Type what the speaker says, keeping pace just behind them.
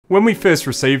When we first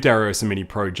received our Ursa Mini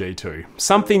Pro G2,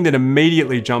 something that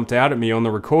immediately jumped out at me on the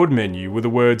record menu were the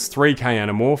words 3K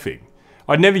anamorphic.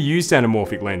 I'd never used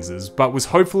anamorphic lenses, but was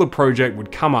hopeful a project would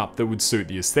come up that would suit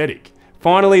the aesthetic.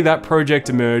 Finally, that project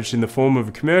emerged in the form of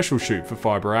a commercial shoot for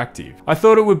Fibre Active. I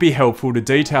thought it would be helpful to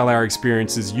detail our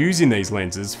experiences using these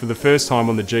lenses for the first time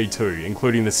on the G2,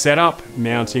 including the setup,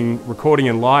 mounting, recording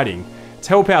and lighting, to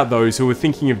help out those who are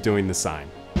thinking of doing the same.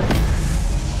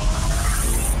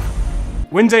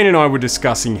 When Dean and I were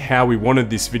discussing how we wanted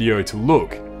this video to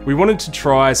look, we wanted to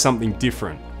try something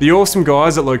different. The awesome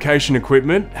guys at Location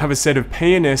Equipment have a set of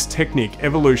P+S Technik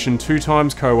Evolution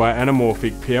 2x KOWA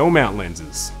Anamorphic PL mount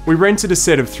lenses. We rented a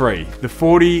set of three, the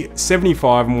 40,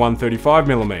 75 and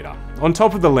 135mm. On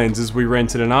top of the lenses we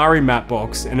rented an RE matte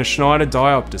box and a Schneider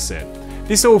diopter set.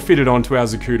 This all fitted onto our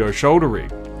Zacuto shoulder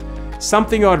rig.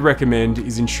 Something I'd recommend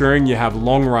is ensuring you have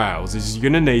long rails, as you're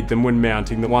going to need them when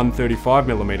mounting the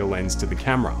 135mm lens to the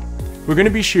camera. We're going to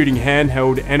be shooting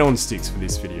handheld and on sticks for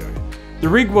this video. The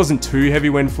rig wasn't too heavy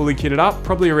when fully kitted up,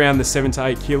 probably around the 7 to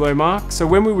 8 kilo mark, so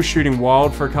when we were shooting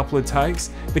wild for a couple of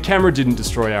takes, the camera didn't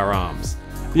destroy our arms.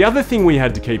 The other thing we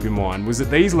had to keep in mind was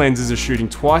that these lenses are shooting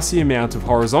twice the amount of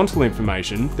horizontal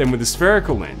information than with a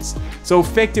spherical lens, so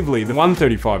effectively the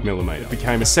 135mm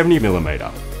became a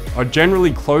 70mm. I'd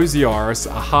generally close the iris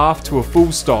a half to a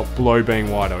full stop below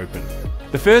being wide open.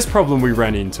 The first problem we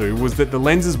ran into was that the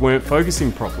lenses weren't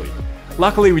focusing properly.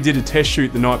 Luckily we did a test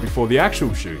shoot the night before the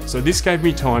actual shoot, so this gave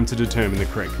me time to determine the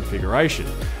correct configuration.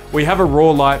 We have a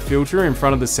raw light filter in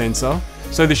front of the sensor,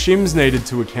 so the shims needed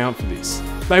to account for this.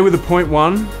 They were the 0.1,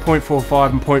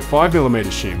 0.45 and 0.5mm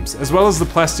shims, as well as the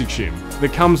plastic shim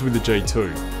that comes with the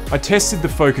G2. I tested the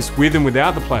focus with and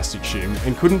without the plastic shim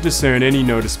and couldn't discern any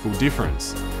noticeable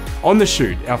difference. On the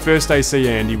shoot, our first AC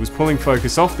Andy was pulling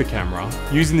focus off the camera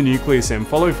using the Nucleus M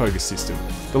follow focus system.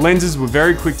 The lenses were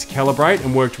very quick to calibrate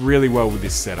and worked really well with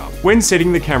this setup. When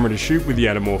setting the camera to shoot with the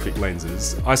anamorphic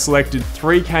lenses, I selected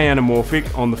 3K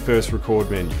anamorphic on the first record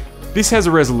menu. This has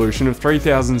a resolution of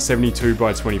 3072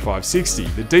 by 2560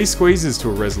 that de-squeezes to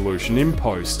a resolution in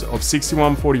post of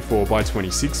 6144 by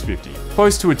 2650,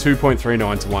 close to a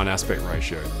 2.39 to 1 aspect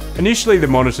ratio. Initially the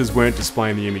monitors weren't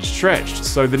displaying the image stretched,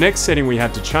 so the next setting we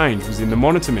had to change was in the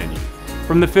monitor menu.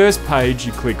 From the first page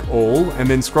you click all and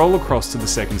then scroll across to the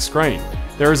second screen.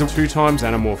 There is a 2x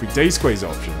anamorphic de-squeeze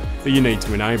option that you need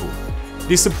to enable.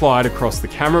 This applied across the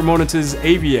camera monitors,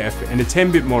 EVF and a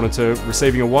 10-bit monitor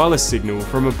receiving a wireless signal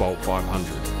from a Bolt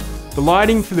 500. The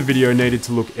lighting for the video needed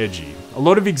to look edgy. A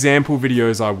lot of example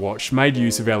videos I watched made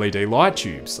use of LED light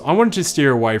tubes. I wanted to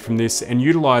steer away from this and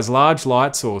utilise large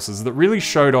light sources that really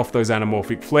showed off those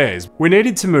anamorphic flares. We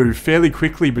needed to move fairly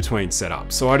quickly between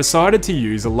setups, so I decided to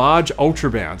use a large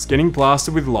ultra bounce getting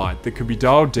blasted with light that could be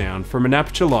dialed down from an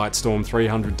Aperture Lightstorm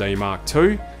 300D Mark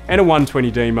II and a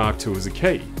 120D Mark II as a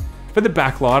key. For the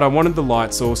backlight, I wanted the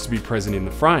light source to be present in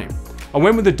the frame. I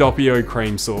went with the Doppio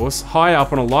cream source, high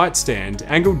up on a light stand,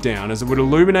 angled down as it would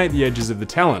illuminate the edges of the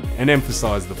talent and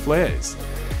emphasise the flares.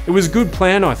 It was a good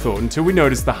plan I thought until we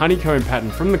noticed the honeycomb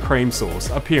pattern from the cream source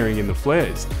appearing in the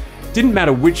flares. Didn't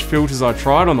matter which filters I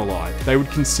tried on the light, they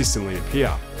would consistently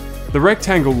appear. The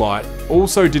rectangle light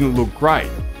also didn't look great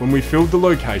when we filled the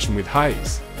location with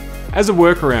haze. As a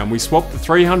workaround, we swapped the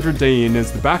 300D in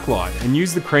as the backlight and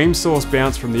used the cream source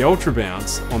bounce from the Ultra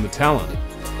Bounce on the talent.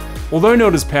 Although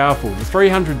not as powerful, the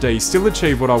 300D still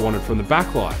achieved what I wanted from the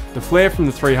backlight. The flare from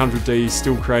the 300D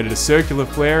still created a circular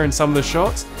flare in some of the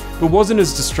shots, but wasn't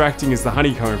as distracting as the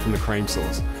honeycomb from the cream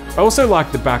source. I also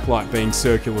liked the backlight being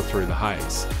circular through the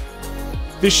haze.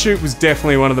 This shoot was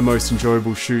definitely one of the most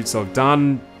enjoyable shoots I've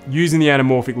done. Using the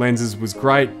anamorphic lenses was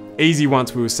great. Easy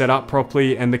once we were set up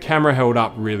properly, and the camera held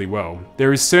up really well.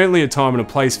 There is certainly a time and a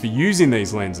place for using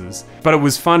these lenses, but it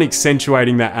was fun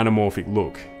accentuating that anamorphic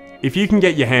look. If you can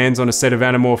get your hands on a set of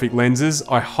anamorphic lenses,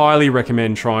 I highly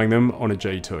recommend trying them on a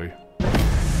G2.